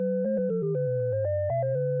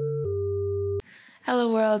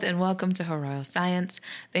Hello, world, and welcome to Her Royal Science.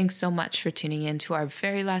 Thanks so much for tuning in to our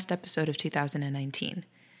very last episode of 2019.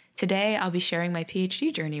 Today, I'll be sharing my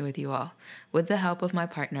PhD journey with you all, with the help of my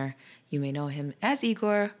partner. You may know him as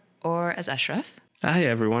Igor or as Ashraf. Hi,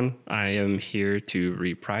 everyone. I am here to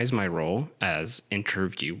reprise my role as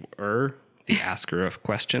interviewer, the asker of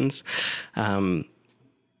questions. And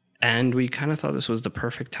we kind of thought this was the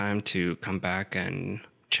perfect time to come back and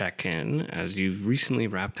check in as you've recently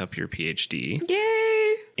wrapped up your PhD.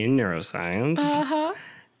 Yay! In neuroscience. Uh-huh.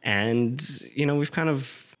 And, we've kind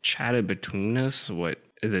of chatted between us what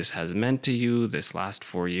this has meant to you. This last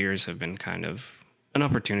 4 years have been kind of an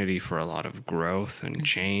opportunity for a lot of growth and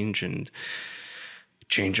change on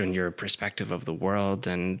your perspective of the world.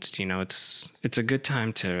 And, it's a good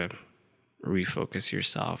time to refocus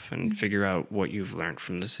yourself and figure out what you've learned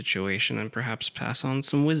from the situation and perhaps pass on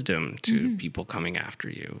some wisdom to people coming after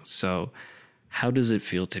you. So how does it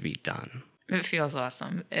feel to be done? It feels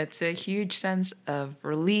awesome. It's a huge sense of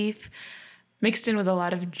relief mixed in with a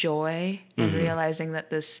lot of joy and realizing that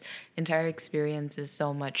this entire experience is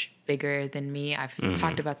so much bigger than me. I've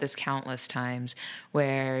talked about this countless times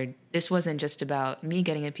where this wasn't just about me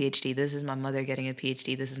getting a PhD. This is my mother getting a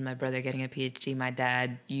PhD. This is my brother getting a PhD, my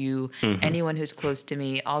dad, you, anyone who's close to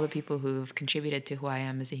me, all the people who've contributed to who I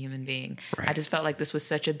am as a human being. Right. I just felt like this was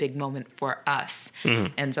such a big moment for us.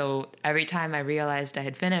 And so every time I realized I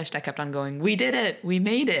had finished, I kept on going, we did it. We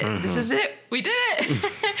made it. This is it. We did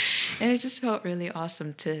it. And it just felt really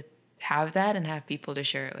awesome to have that and have people to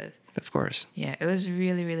share it with. Of course. Yeah, it was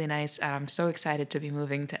really, really nice. I'm so excited to be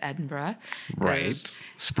moving to Edinburgh. Right.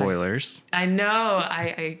 Spoilers. I know.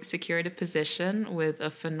 I secured a position with a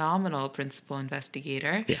phenomenal principal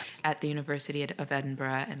investigator at the University of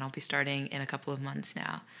Edinburgh, and I'll be starting in a couple of months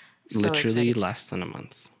now. So literally excited. less than a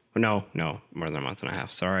month. No, more than a month and a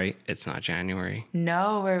half. Sorry, it's not January.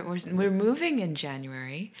 No, we're moving in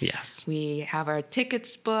January. Yes. We have our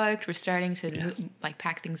tickets booked. We're starting to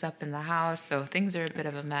pack things up in the house, so things are a bit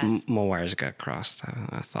of a mess. More wires got crossed.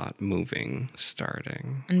 I thought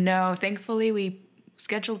starting. No, thankfully we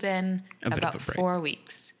scheduled in about 4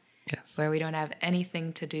 weeks. Yes. Where we don't have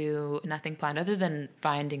anything to do, nothing planned other than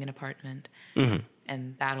finding an apartment.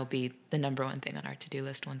 And that'll be the number one thing on our to-do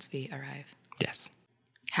list once we arrive. Yes.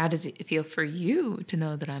 How does it feel for you to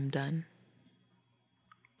know that I'm done?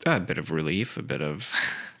 A bit of relief, a bit of...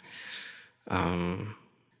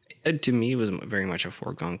 to me, it was very much a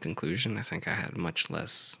foregone conclusion. I think I had much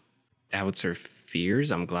less doubts or fears.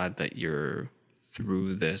 I'm glad that you're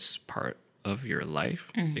through this part of your life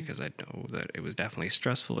because I know that it was definitely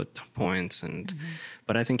stressful at points.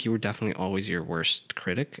 But I think you were definitely always your worst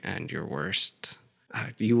critic and your worst...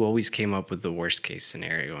 you always came up with the worst case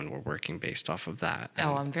scenario and we're working based off of that.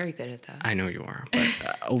 Oh, I'm very good at that. I know you are.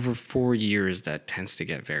 But over 4 years, that tends to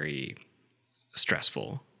get very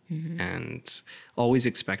stressful. And always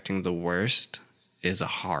expecting the worst is a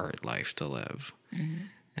hard life to live.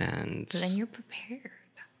 And But then you're prepared.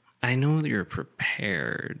 I know that you're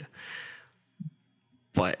prepared,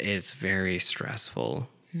 but it's very stressful.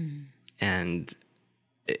 And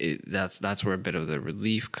that's where a bit of the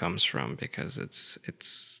relief comes from because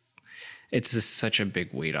it's just such a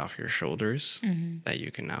big weight off your shoulders that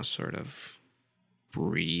you can now sort of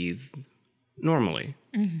breathe normally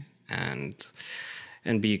and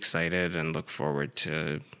be excited and look forward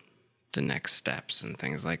to the next steps and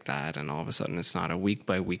things like that. And all of a sudden it's not a week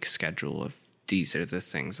by week schedule of these are the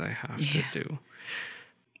things I have to do.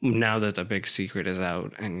 Now that the big secret is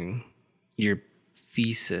out and your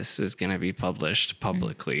thesis is going to be published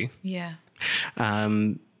publicly. Yeah.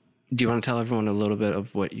 Do you want to tell everyone a little bit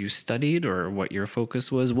of what you studied or what your focus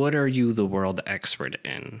was? What are you the world expert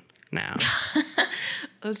in now?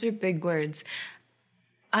 Those are big words.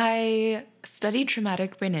 I studied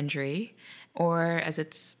traumatic brain injury, or as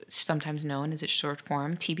it's sometimes known as its short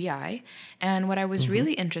form, TBI. And what I was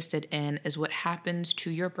really interested in is what happens to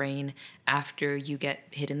your brain after you get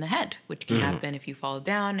hit in the head, which can happen if you fall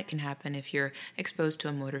down. It can happen if you're exposed to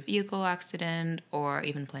a motor vehicle accident or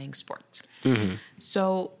even playing sports.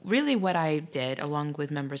 So really what I did, along with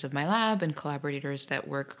members of my lab and collaborators that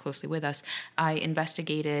work closely with us, I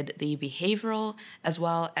investigated the behavioral as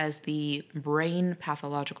well as the brain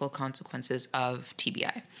pathological consequences of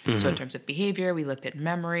TBI. So in terms of behavior, we looked at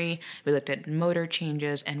memory, we looked at motor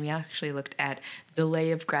changes, and we actually looked at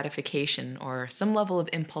delay of gratification or some level of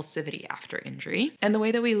impulsivity after injury. And the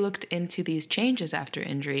way that we looked into these changes after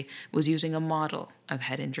injury was using a model of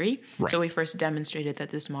head injury. Right. So we first demonstrated that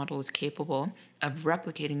this model was capable of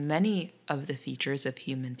replicating many of the features of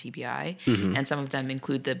human TBI, and some of them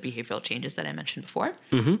include the behavioral changes that I mentioned before.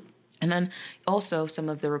 And then also some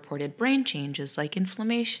of the reported brain changes like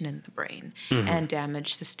inflammation in the brain and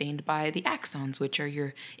damage sustained by the axons, which are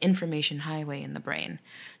your information highway in the brain.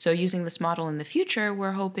 So using this model in the future,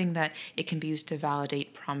 we're hoping that it can be used to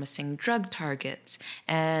validate promising drug targets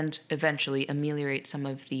and eventually ameliorate some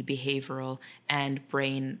of the behavioral and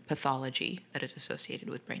brain pathology that is associated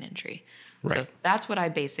with brain injury. Right. So that's what I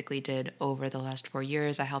basically did over the last 4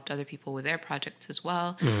 years. I helped other people with their projects as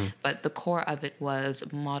well. But the core of it was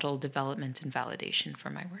model development and validation for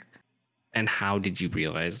my work. And how did you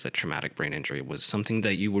realize that traumatic brain injury was something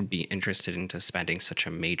that you would be interested into spending such a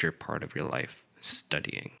major part of your life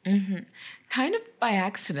studying? Kind of by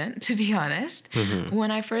accident, to be honest. When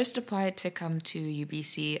I first applied to come to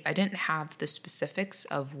UBC, I didn't have the specifics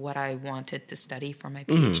of what I wanted to study for my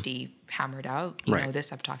PhD hammered out. You know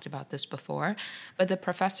this, I've talked about this before. But the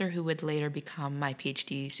professor who would later become my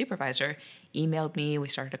PhD supervisor emailed me. We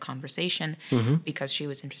started a conversation because she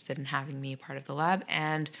was interested in having me a part of the lab.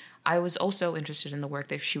 And I was also interested in the work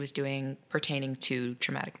that she was doing pertaining to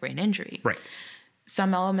traumatic brain injury. Right.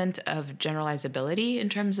 Some element of generalizability in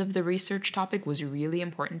terms of the research topic was really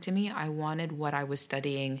important to me. I wanted what I was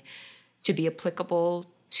studying to be applicable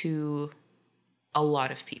to a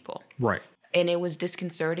lot of people. Right. And it was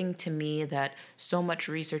disconcerting to me that so much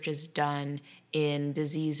research is done in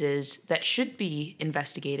diseases that should be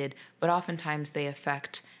investigated, but oftentimes they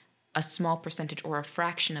affect a small percentage or a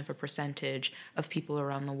fraction of a percentage of people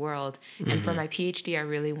around the world. And for my PhD, I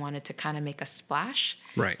really wanted to kind of make a splash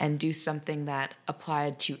and do something that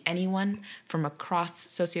applied to anyone from across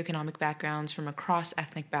socioeconomic backgrounds, from across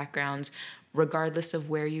ethnic backgrounds, regardless of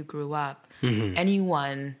where you grew up,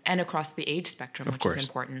 anyone, and across the age spectrum, which is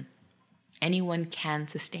important. Anyone can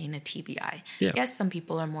sustain a TBI. Yeah. Yes, some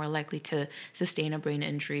people are more likely to sustain a brain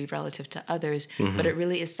injury relative to others, but it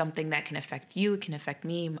really is something that can affect you, it can affect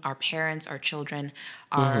me, our parents, our children,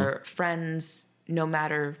 our friends, no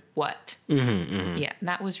matter what. Yeah,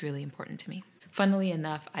 that was really important to me. Funnily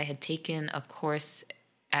enough, I had taken a course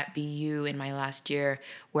at BU in my last year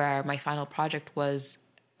where my final project was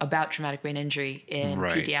about traumatic brain injury in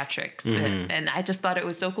pediatrics. And I just thought it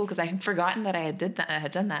was so cool because I had forgotten that I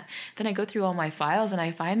had done that. Then I go through all my files and I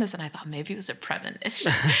find this and I thought maybe it was a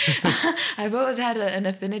premonition. I've always had an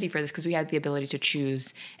affinity for this because we had the ability to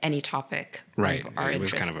choose any topic of our interest. It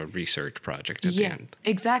was kind of a research project at the end.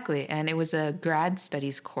 Exactly. And it was a grad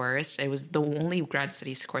studies course. It was the only grad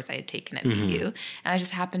studies course I had taken at BU. And I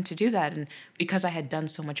just happened to do that. And because I had done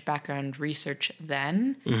so much background research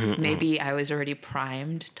then, maybe I was already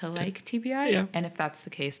primed to like TBI. Yeah. And if that's the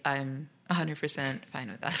case, I'm 100%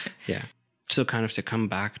 fine with that. Yeah. So kind of to come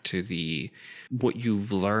back to what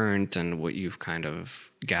you've learned and what you've kind of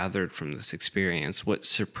gathered from this experience, what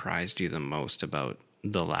surprised you the most about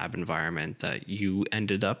the lab environment that you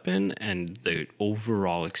ended up in and the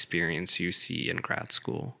overall experience you see in grad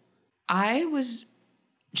school? I was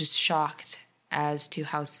just shocked as to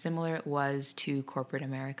how similar it was to corporate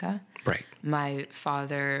America. Right. My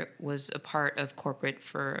father was a part of corporate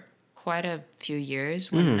for quite a few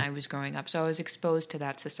years when I was growing up. So I was exposed to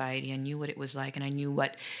that society. I knew what it was like and I knew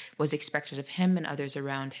what was expected of him and others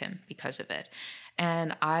around him because of it.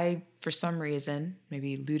 And I, for some reason,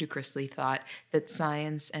 maybe ludicrously thought that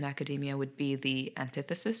science and academia would be the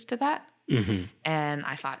antithesis to that. And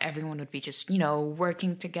I thought everyone would be just,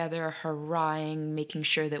 working together, hurrahing, making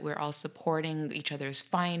sure that we're all supporting each other's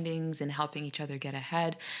findings and helping each other get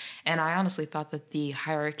ahead. And I honestly thought that the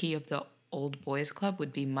hierarchy of the old boys club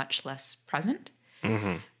would be much less present.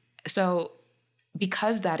 So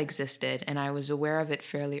because that existed and I was aware of it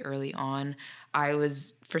fairly early on, I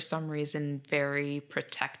was, for some reason, very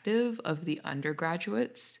protective of the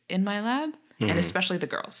undergraduates in my lab. And especially the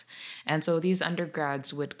girls. And so these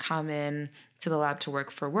undergrads would come in to the lab to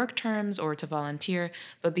work for work terms or to volunteer.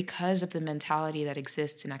 But because of the mentality that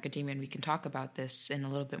exists in academia, and we can talk about this in a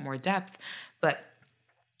little bit more depth, but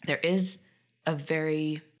there is a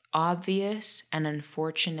very obvious and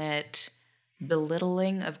unfortunate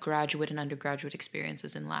belittling of graduate and undergraduate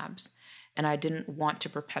experiences in labs. And I didn't want to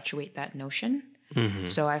perpetuate that notion.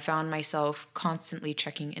 So I found myself constantly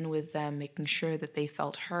checking in with them, making sure that they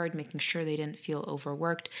felt heard, making sure they didn't feel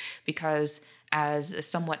overworked, because as a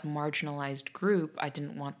somewhat marginalized group, I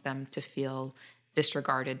didn't want them to feel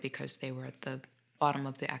disregarded because they were at the bottom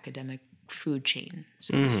of the academic food chain,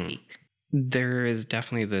 so to speak. There is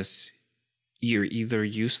definitely this, you're either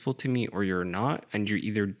useful to me or you're not, and you're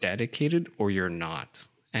either dedicated or you're not.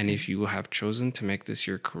 And if you have chosen to make this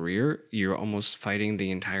your career, you're almost fighting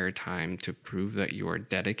the entire time to prove that you are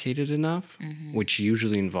dedicated enough, which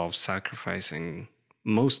usually involves sacrificing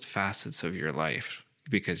most facets of your life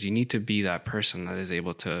because you need to be that person that is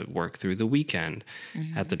able to work through the weekend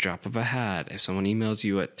at the drop of a hat. If someone emails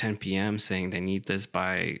you at 10 p.m. saying they need this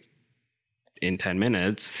in 10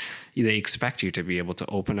 minutes, they expect you to be able to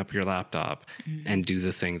open up your laptop and do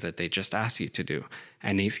the thing that they just asked you to do.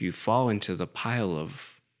 And if you fall into the pile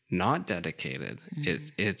of not dedicated,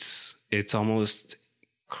 it's almost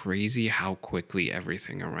crazy how quickly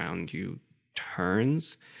everything around you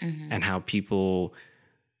turns and how people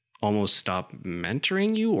almost stop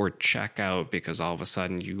mentoring you or check out because all of a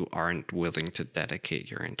sudden you aren't willing to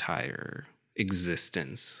dedicate your entire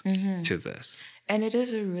existence to this. And it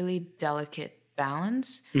is a really delicate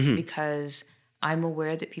balance because I'm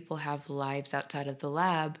aware that people have lives outside of the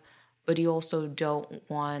lab, but you also don't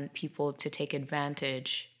want people to take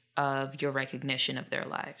advantage of your recognition of their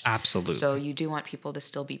lives. Absolutely. So you do want people to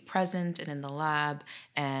still be present and in the lab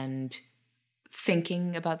and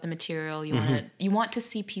thinking about the material. You want to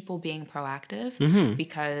see people being proactive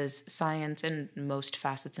because science and most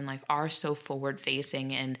facets in life are so forward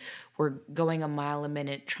facing, and we're going a mile a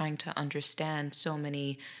minute trying to understand so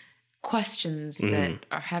many questions that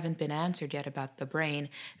haven't been answered yet about the brain,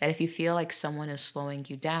 that if you feel like someone is slowing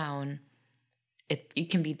you down, it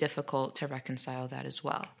can be difficult to reconcile that as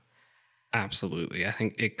well. Absolutely. I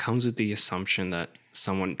think it comes with the assumption that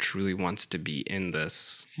someone truly wants to be in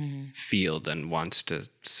this field and wants to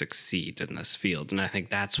succeed in this field. And I think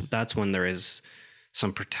that's when there is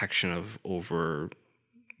some protection of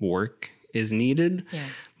overwork is needed. Yeah.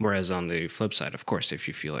 Whereas on the flip side, of course, if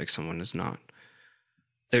you feel like someone is not,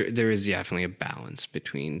 there is definitely a balance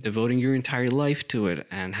between devoting your entire life to it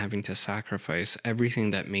and having to sacrifice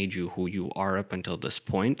everything that made you who you are up until this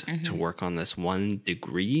point to work on this one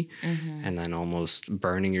degree and then almost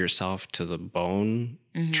burning yourself to the bone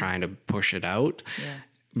trying to push it out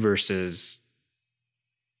versus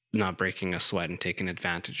not breaking a sweat and taking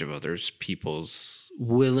advantage of others people's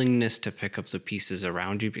willingness to pick up the pieces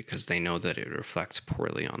around you because they know that it reflects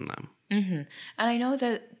poorly on them. And I know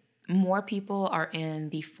that more people are in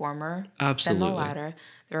the former than the latter.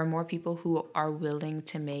 There are more people who are willing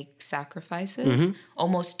to make sacrifices,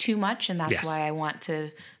 almost too much. And that's why I want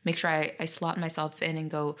to make sure I slot myself in and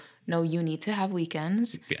go, no, you need to have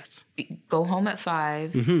weekends. Yes. Go home at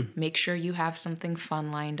 5. Make sure you have something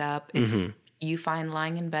fun lined up. If you find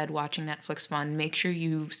lying in bed watching Netflix fun, make sure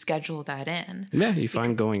you schedule that in. Yeah, you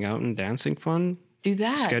find going out and dancing fun? Do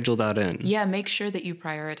that. Schedule that in. Yeah, make sure that you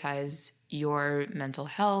prioritize your mental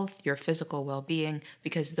health, your physical well-being,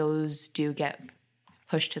 because those do get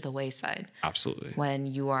pushed to the wayside. Absolutely. When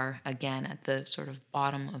you are, again, at the sort of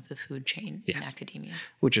bottom of the food chain in academia.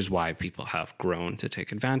 Which is why people have grown to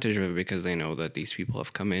take advantage of it, because they know that these people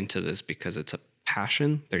have come into this because it's a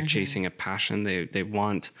passion. They're chasing a passion. They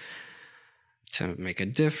want to make a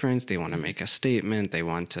difference. They want to make a statement. They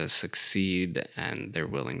want to succeed, and they're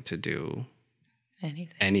willing to do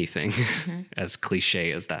anything as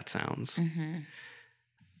cliche as that sounds.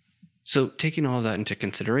 So taking all of that into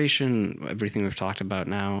consideration, everything we've talked about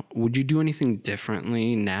now, would you do anything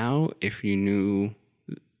differently now if you knew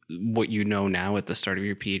what you know now at the start of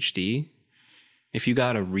your PhD? If you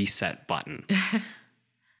got a reset button?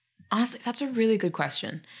 Honestly, that's a really good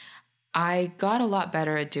question. I got a lot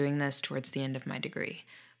better at doing this towards the end of my degree,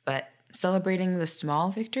 but celebrating the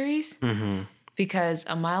small victories, because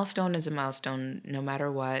a milestone is a milestone no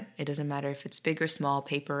matter what. It doesn't matter if it's big or small,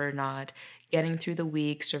 paper or not. Getting through the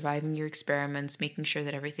week, surviving your experiments, making sure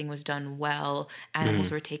that everything was done well, animals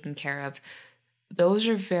were taken care of. Those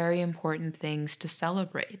are very important things to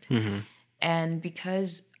celebrate. And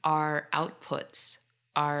because our outputs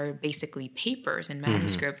are basically papers and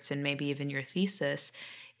manuscripts and maybe even your thesis,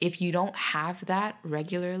 if you don't have that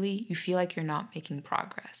regularly, you feel like you're not making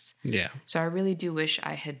progress. Yeah. So I really do wish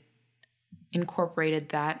I had incorporated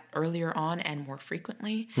that earlier on and more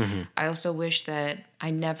frequently. I also wish that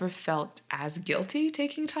I never felt as guilty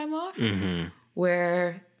taking time off,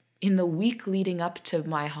 where in the week leading up to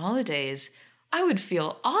my holidays, I would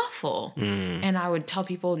feel awful. And I would tell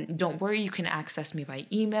people, don't worry, you can access me by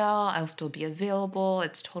email. I'll still be available.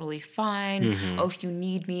 It's totally fine. Oh, if you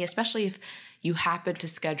need me, especially if you happen to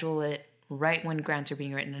schedule it right when grants are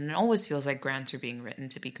being written. And it always feels like grants are being written,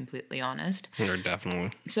 to be completely honest. Yeah,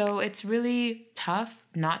 definitely. So it's really tough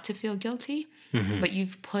not to feel guilty, but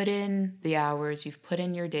you've put in the hours, you've put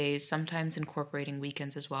in your days, sometimes incorporating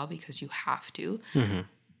weekends as well, because you have to.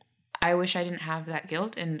 I wish I didn't have that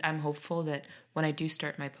guilt, and I'm hopeful that when I do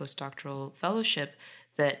start my postdoctoral fellowship,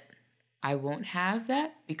 that I won't have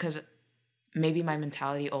that, because maybe my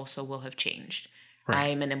mentality also will have changed.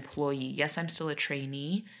 Right. I'm an employee. Yes, I'm still a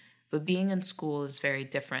trainee, but being in school is very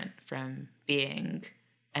different from being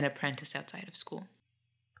an apprentice outside of school.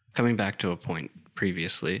 Coming back to a point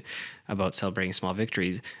previously about celebrating small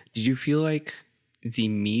victories, did you feel like the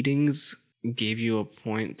meetings gave you a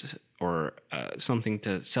point or something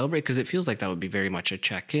to celebrate? Because it feels like that would be very much a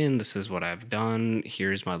check-in. This is what I've done.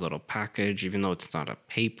 Here's my little package, even though it's not a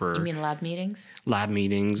paper. You mean lab meetings? Lab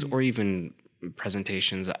meetings, or even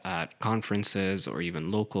presentations at conferences, or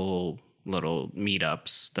even local little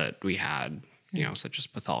meetups that we had, you know, such as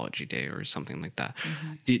Pathology Day or something like that.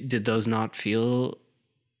 Did those not feel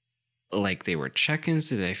like they were check-ins?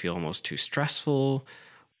 Did they feel almost too stressful?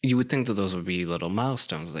 You would think that those would be little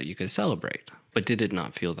milestones that you could celebrate, but did it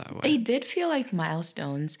not feel that way? They did feel like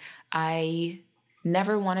milestones. I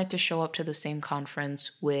never wanted to show up to the same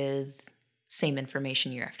conference with same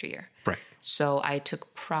information year after year. Right. So I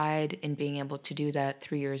took pride in being able to do that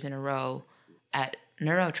 3 years in a row at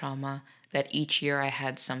neurotrauma, that each year I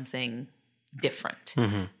had something different.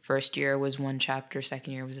 First year was one chapter,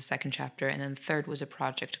 second year was a second chapter, and then third was a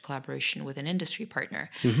project, a collaboration with an industry partner.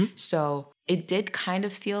 So it did kind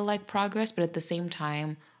of feel like progress, but at the same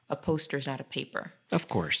time, a poster is not a paper. Of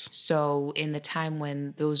course. So in the time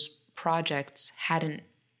when those projects hadn't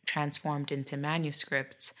transformed into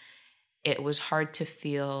manuscripts, it was hard to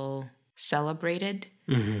feel celebrated.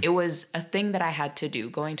 It was a thing that I had to do.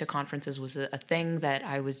 Going to conferences was a thing that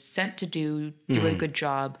I was sent to do a good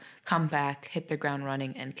job, come back, hit the ground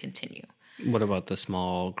running, and continue. What about the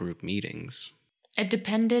small group meetings? It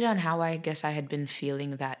depended on how I guess I had been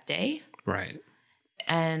feeling that day. Right.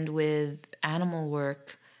 And with animal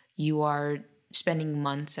work, you are spending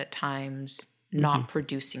months at times not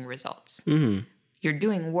producing results. You're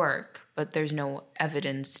doing work, but there's no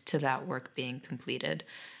evidence to that work being completed.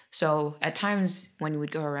 So at times when you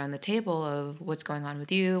would go around the table of what's going on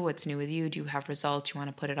with you, what's new with you, do you have results, you want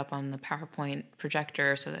to put it up on the PowerPoint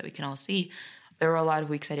projector so that we can all see, there were a lot of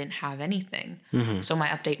weeks I didn't have anything. So my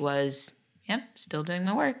update was, yep, still doing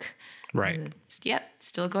my work. Right. Yep,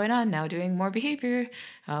 still going on, now doing more behavior.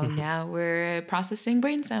 Now we're processing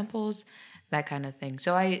brain samples, that kind of thing.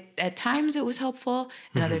 So at times it was helpful,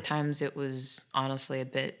 and other times it was honestly a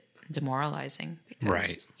bit demoralizing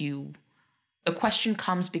because the question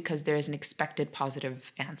comes because there is an expected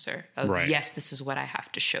positive answer of, yes, this is what I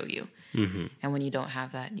have to show you. And when you don't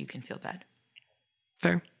have that, you can feel bad.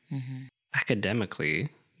 Fair. Academically,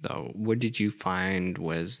 though, what did you find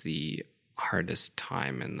was the hardest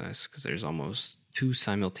time in this? Because there's almost two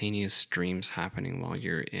simultaneous streams happening while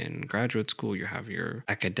you're in graduate school. You have your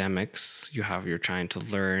academics, you have your trying to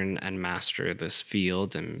learn and master this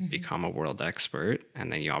field and become a world expert.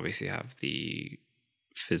 And then you obviously have the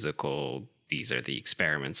physical, these are the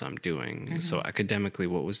experiments I'm doing. So academically,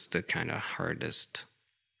 what was the kind of hardest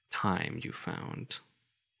time you found?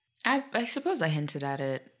 I suppose I hinted at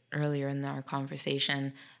it earlier in our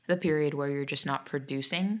conversation, the period where you're just not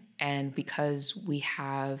producing. And because we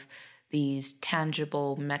have these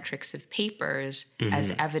tangible metrics of papers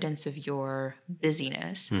as evidence of your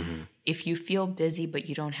busyness, if you feel busy but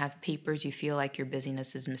you don't have papers, you feel like your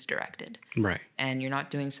busyness is misdirected. Right. And you're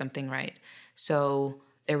not doing something right. So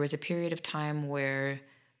there was a period of time where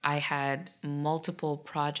I had multiple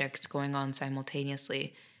projects going on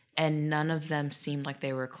simultaneously, and none of them seemed like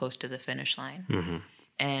they were close to the finish line.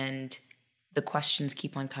 And the questions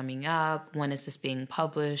keep on coming up. When is this being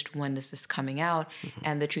published? When is this coming out?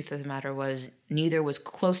 And the truth of the matter was neither was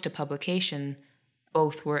close to publication.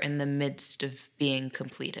 Both were in the midst of being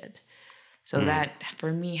completed. So that,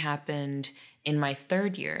 for me, happened in my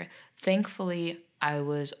third year. Thankfully, I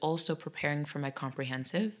was also preparing for my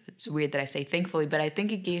comprehensive. It's weird that I say thankfully, but I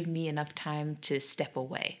think it gave me enough time to step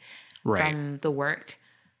away from the work,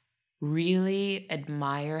 really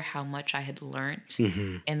admire how much I had learned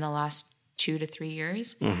in the last 2 to 3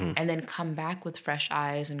 years, and then come back with fresh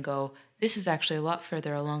eyes and go, this is actually a lot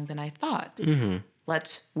further along than I thought.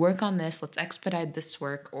 Let's work on this. Let's expedite this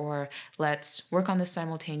work, or let's work on this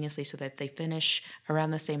simultaneously so that they finish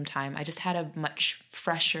around the same time. I just had a much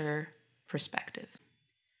fresher perspective.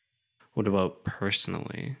 What about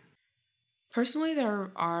personally? Personally, there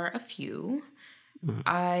are a few.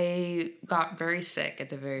 I got very sick at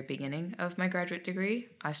the very beginning of my graduate degree.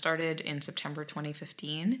 I started in September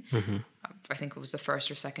 2015. I think it was the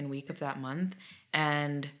first or second week of that month.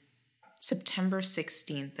 And September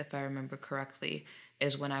 16th, if I remember correctly,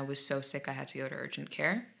 is when I was so sick I had to go to urgent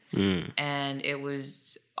care. And it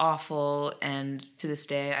was awful. And to this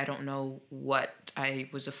day, I don't know what I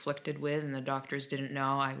was afflicted with, and the doctors didn't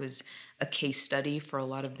know. I was a case study for a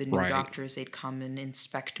lot of the new doctors. They'd come and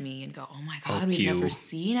inspect me and go, oh my God, we've never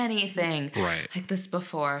seen anything like this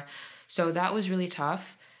before. So that was really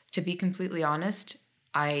tough. To be completely honest,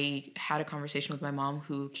 I had a conversation with my mom,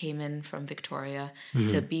 who came in from Victoria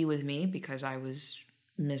to be with me because I was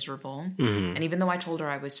miserable. And even though I told her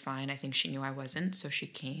I was fine, I think she knew I wasn't. So she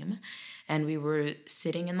came, and we were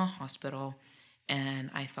sitting in the hospital,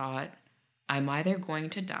 and I thought, I'm either going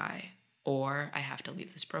to die or I have to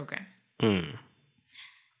leave this program. And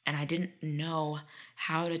I didn't know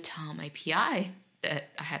how to tell my PI that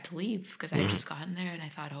I had to leave, because I had just gotten there, and I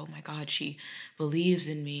thought, oh my God, she believes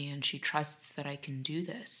in me and she trusts that I can do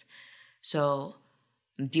this. So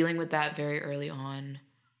dealing with that very early on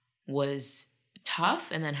was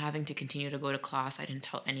tough. And then having to continue to go to class, I didn't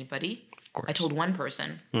tell anybody. Of course. I told one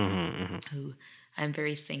person who I'm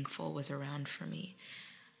very thankful was around for me.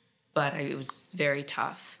 But it was very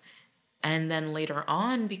tough. And then later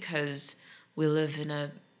on, because we live in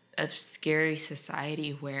a scary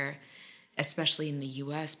society where, especially in the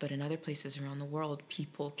US, but in other places around the world,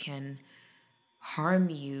 people can harm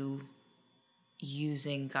you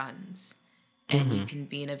using guns. And you can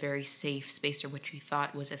be in a very safe space, or what you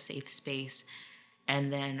thought was a safe space,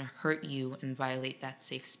 and then hurt you and violate that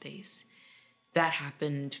safe space. That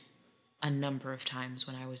happened a number of times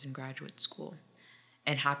when I was in graduate school.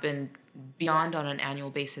 It happened beyond on an annual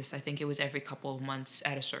basis. I think it was every couple of months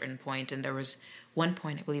at a certain point. And there was one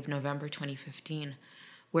point, I believe November 2015,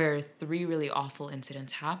 where 3 really awful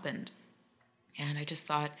incidents happened. And I just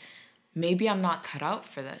thought, maybe I'm not cut out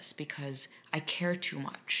for this because I care too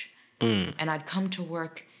much. And I'd come to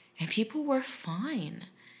work and people were fine.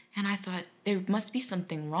 And I thought, there must be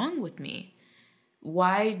something wrong with me.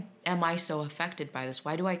 Why am I so affected by this?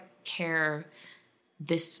 Why do I care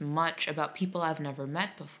this much about people I've never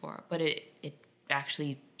met before? But it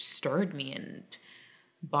actually stirred me and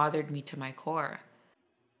bothered me to my core.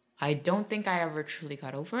 I don't think I ever truly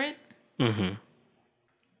got over it. I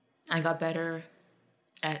got better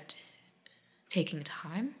at taking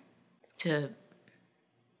time to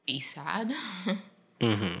be sad.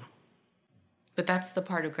 But that's the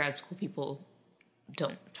part of grad school people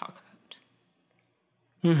don't talk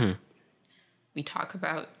about. We talk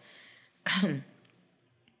about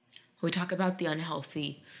the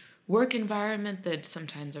unhealthy work environment that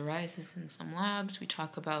sometimes arises in some labs. We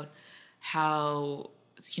talk about how,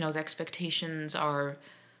 the expectations are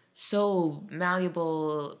so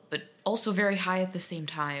malleable, but also very high at the same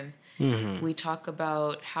time. We talk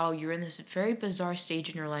about how you're in this very bizarre stage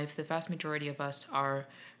in your life. The vast majority of us are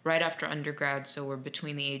right after undergrad, so we're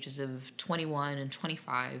between the ages of 21 and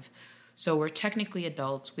 25. So we're technically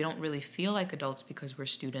adults. We don't really feel like adults because we're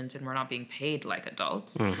students and we're not being paid like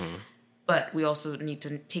adults. But we also need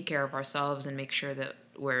to take care of ourselves and make sure that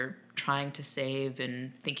we're trying to save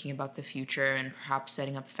and thinking about the future and perhaps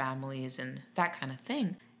setting up families and that kind of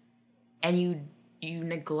thing. And you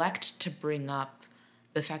neglect to bring up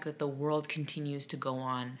the fact that the world continues to go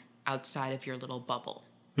on outside of your little bubble.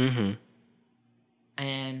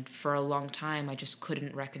 And for a long time, I just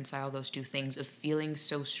couldn't reconcile those two things of feeling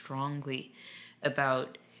so strongly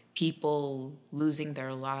about people losing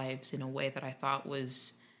their lives in a way that I thought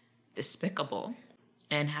was despicable,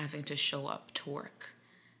 and having to show up to work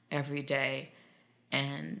every day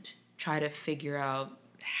and try to figure out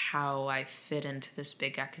how I fit into this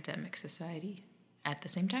big academic society at the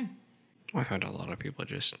same time. I find a lot of people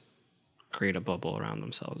just create a bubble around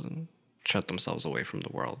themselves and shut themselves away from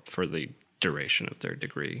the world for the duration of their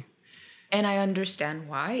degree. And I understand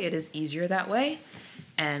why. It is easier that way.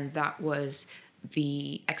 And that was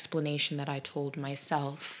the explanation that I told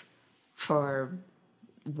myself for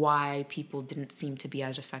why people didn't seem to be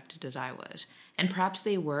as affected as I was. And perhaps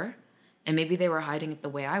they were, and maybe they were hiding it the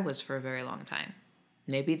way I was for a very long time.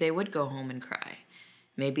 Maybe they would go home and cry.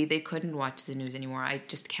 Maybe they couldn't watch the news anymore. I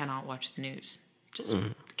just cannot watch the news. Just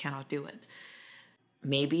cannot do it.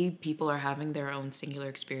 Maybe people are having their own singular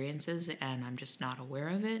experiences and I'm just not aware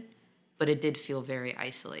of it. But it did feel very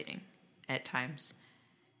isolating at times.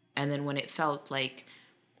 And then when it felt like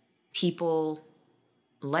people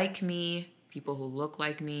like me, people who look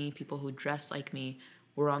like me, people who dress like me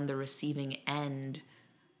were on the receiving end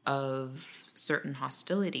of certain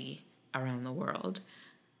hostility around the world,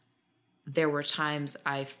 there were times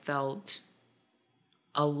I felt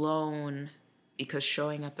alone because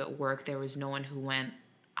showing up at work, there was no one who went,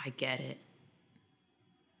 I get it.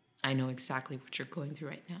 I know exactly what you're going through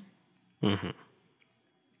right now.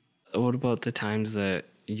 What about the times that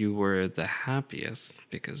you were the happiest?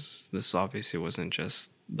 Because this obviously wasn't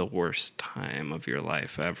just the worst time of your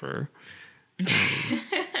life ever.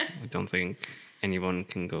 I don't think anyone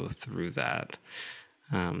can go through that.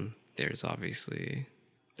 There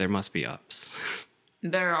must be ups.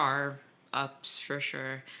 There are ups for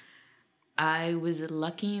sure. I was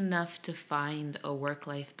lucky enough to find a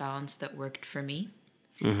work-life balance that worked for me.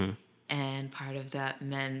 And part of that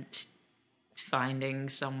meant finding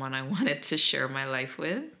someone I wanted to share my life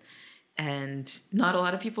with. And not a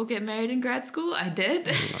lot of people get married in grad school. I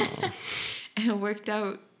did. Wow. And it worked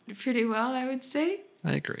out pretty well, I would say.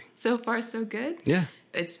 I agree. So far, so good. Yeah.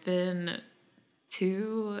 It's been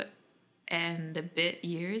 2 and a bit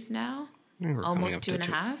years now. We're Almost coming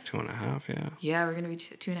up 2.5. to 2.5, yeah. Yeah, we're going to be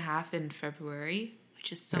 2.5 in February,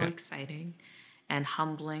 which is so Yeah. exciting and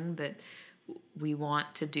humbling that we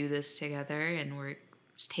want to do this together, and we're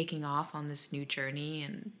just taking off on this new journey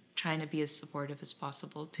and trying to be as supportive as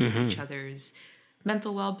possible to each other's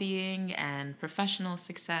mental well-being and professional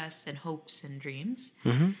success and hopes and dreams.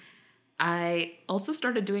 I also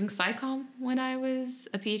started doing SciComm when I was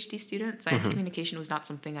a PhD student. Science communication was not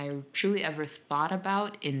something I truly ever thought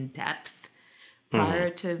about in depth prior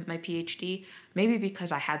to my PhD, maybe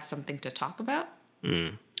because I had something to talk about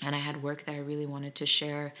and I had work that I really wanted to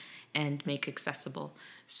share and make accessible.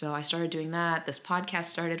 So I started doing that. This podcast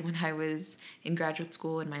started when I was in graduate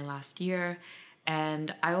school in my last year.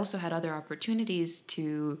 And I also had other opportunities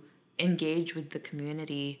to engage with the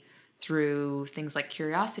community through things like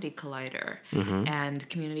Curiosity Collider and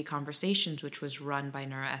Community Conversations, which was run by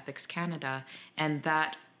Neuroethics Canada. And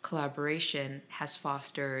that collaboration has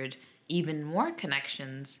fostered even more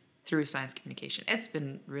connections through science communication. It's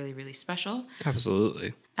been really, really special.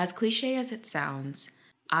 Absolutely. As cliche as it sounds,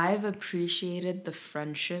 I've appreciated the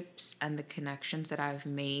friendships and the connections that I've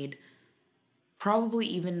made probably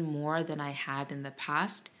even more than I had in the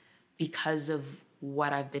past because of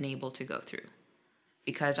what I've been able to go through.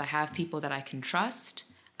 Because I have people that I can trust.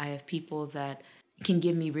 I have people that can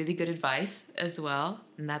give me really good advice as well,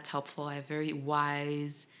 and that's helpful. I have very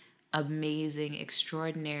wise, amazing,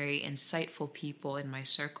 extraordinary, insightful people in my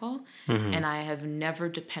circle, and I have never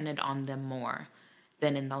depended on them more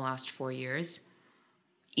than in the last 4 years.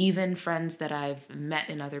 Even friends that I've met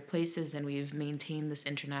in other places and we've maintained this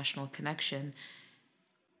international connection,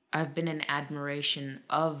 I've been in admiration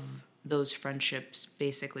of those friendships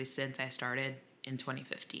basically since I started in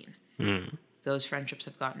 2015. Those friendships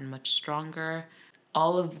have gotten much stronger.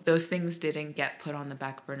 All of those things didn't get put on the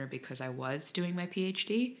back burner because I was doing my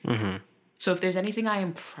PhD. So if there's anything I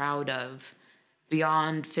am proud of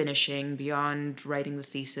beyond finishing, beyond writing the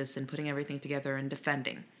thesis and putting everything together and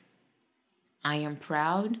defending, I am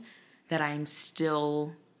proud that I'm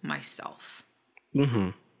still myself.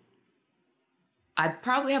 I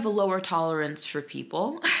probably have a lower tolerance for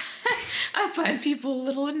people. I find people a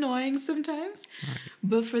little annoying sometimes.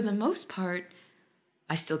 But for the most part,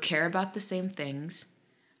 I still care about the same things.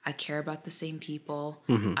 I care about the same people.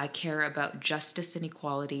 I care about justice and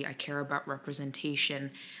equality. I care about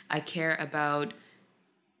representation. I care about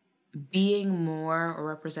being more or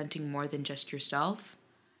representing more than just yourself.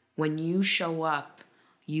 When you show up,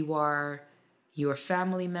 you are your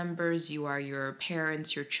family members, you are your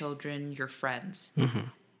parents, your children, your friends.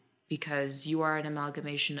 Because you are an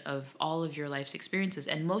amalgamation of all of your life's experiences.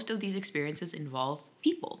 And most of these experiences involve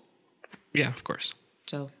people. Yeah, of course.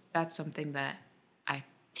 So that's something that I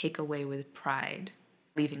take away with pride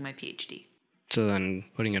leaving my PhD. So then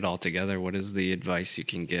putting it all together, what is the advice you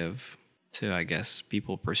can give to, I guess,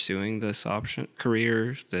 people pursuing this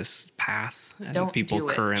career, this path, and Don't people do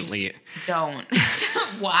it. currently... Just don't.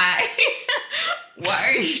 Why?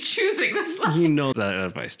 Why are you choosing this life? You know that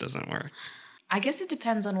advice doesn't work. I guess it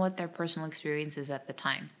depends on what their personal experience is at the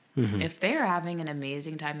time. If they're having an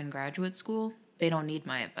amazing time in graduate school, they don't need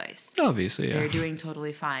my advice. Obviously, yeah. They're doing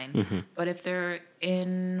totally fine. But if they're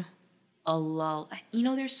in a lull,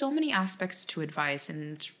 there's so many aspects to advice,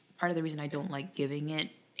 and part of the reason I don't like giving it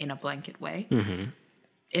in a blanket way.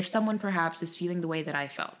 If someone perhaps is feeling the way that I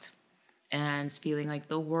felt and is feeling like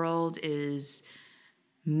the world is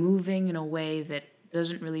moving in a way that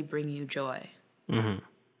doesn't really bring you joy,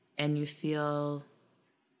 and you feel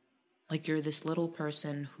like you're this little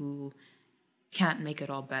person who can't make it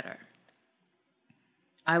all better,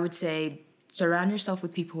 I would say surround yourself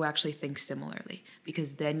with people who actually think similarly,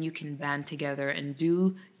 because then you can band together and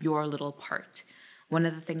do your little part. One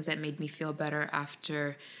of the things that made me feel better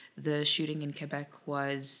after the shooting in Quebec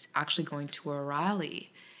was actually going to a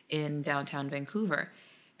rally in downtown Vancouver.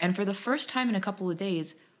 And for the first time in a couple of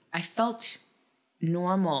days, I felt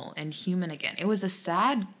normal and human again. It was a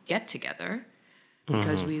sad get-together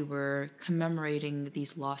because we were commemorating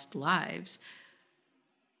these lost lives.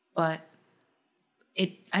 But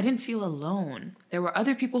I didn't feel alone. There were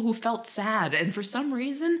other people who felt sad, and for some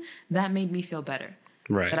reason, that made me feel better.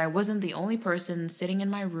 Right. That I wasn't the only person sitting in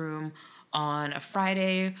my room on a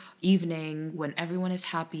Friday evening when everyone is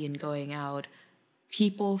happy and going out.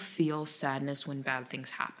 People feel sadness when bad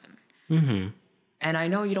things happen. And I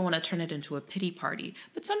know you don't want to turn it into a pity party,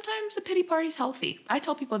 but sometimes a pity party is healthy. I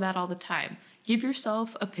tell people that all the time. give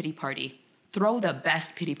yourself a pity party. Throw the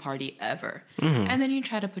best pity party ever. And then you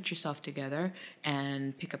try to put yourself together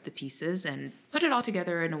and pick up the pieces and put it all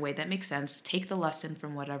together in a way that makes sense. Take the lesson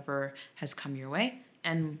from whatever has come your way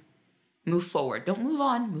and move forward. Don't move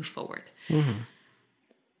on, move forward.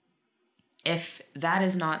 If that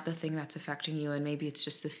is not the thing that's affecting you, and maybe it's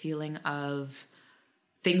just the feeling of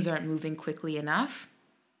things aren't moving quickly enough,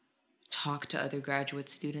 talk to other graduate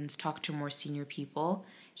students, talk to more senior people,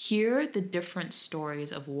 hear the different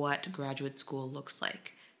stories of what graduate school looks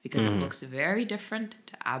like, because it looks very different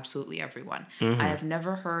to absolutely everyone. I have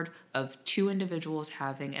never heard of two individuals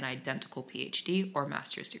having an identical PhD or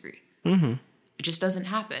master's degree. It just doesn't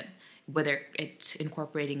happen. Whether it's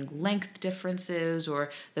incorporating length differences or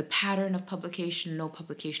the pattern of publication, no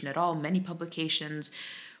publication at all, many publications,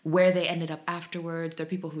 where they ended up afterwards. There are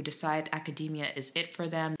people who decide academia is it for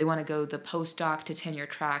them. They want to go the postdoc to tenure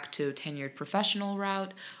track to tenured professional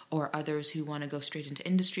route, or others who want to go straight into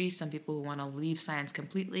industry. Some people who want to leave science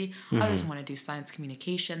completely. Others want to do science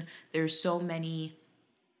communication. There's so many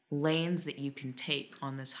lanes that you can take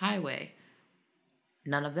on this highway.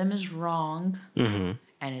 None of them is wrong,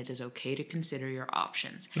 and it is okay to consider your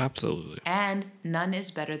options. Absolutely. And none is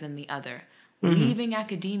better than the other. Leaving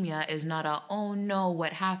academia is not a, oh no,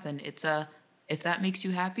 what happened? It's a, if that makes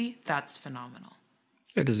you happy, that's phenomenal.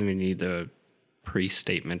 It doesn't even need a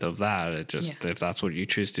pre-statement of that. It just, if that's what you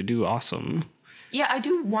choose to do, awesome. Yeah, I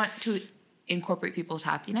do want to incorporate people's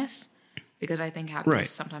happiness, because I think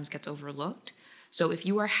happiness sometimes gets overlooked. So if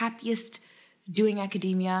you are happiest doing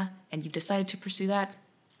academia and you've decided to pursue that,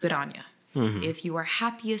 good on you. If you are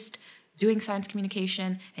happiest doing science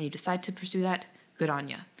communication and you decide to pursue that, good on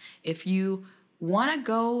you. If you want to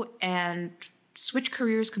go and switch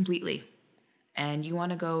careers completely and you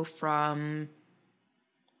want to go from,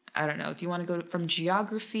 I don't know, if you want to go from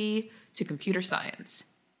geography to computer science,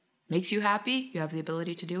 makes you happy, you have the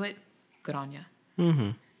ability to do it, good on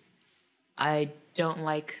you. I don't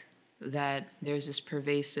like that there's this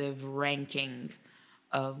pervasive ranking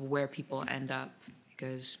of where people end up,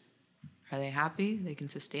 because are they happy? They can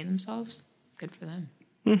sustain themselves? Good for them.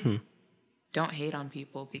 Don't hate on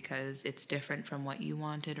people because it's different from what you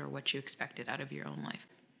wanted or what you expected out of your own life.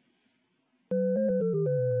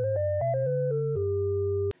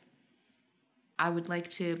 I would like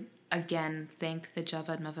to, again, thank the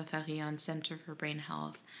Javad Mavafarian Center for Brain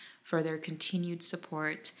Health for their continued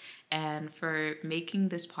support and for making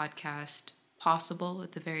this podcast possible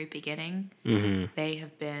at the very beginning. They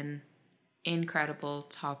have been incredible,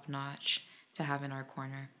 top-notch to have in our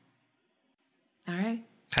corner. All right.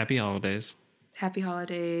 Happy holidays. Happy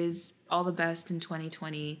holidays. All the best in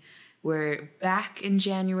 2020. We're back in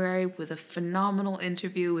January with a phenomenal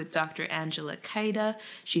interview with Dr. Angela Kaida.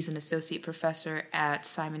 She's an associate professor at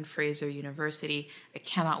Simon Fraser University. I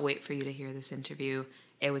cannot wait for you to hear this interview.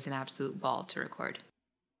 It was an absolute ball to record.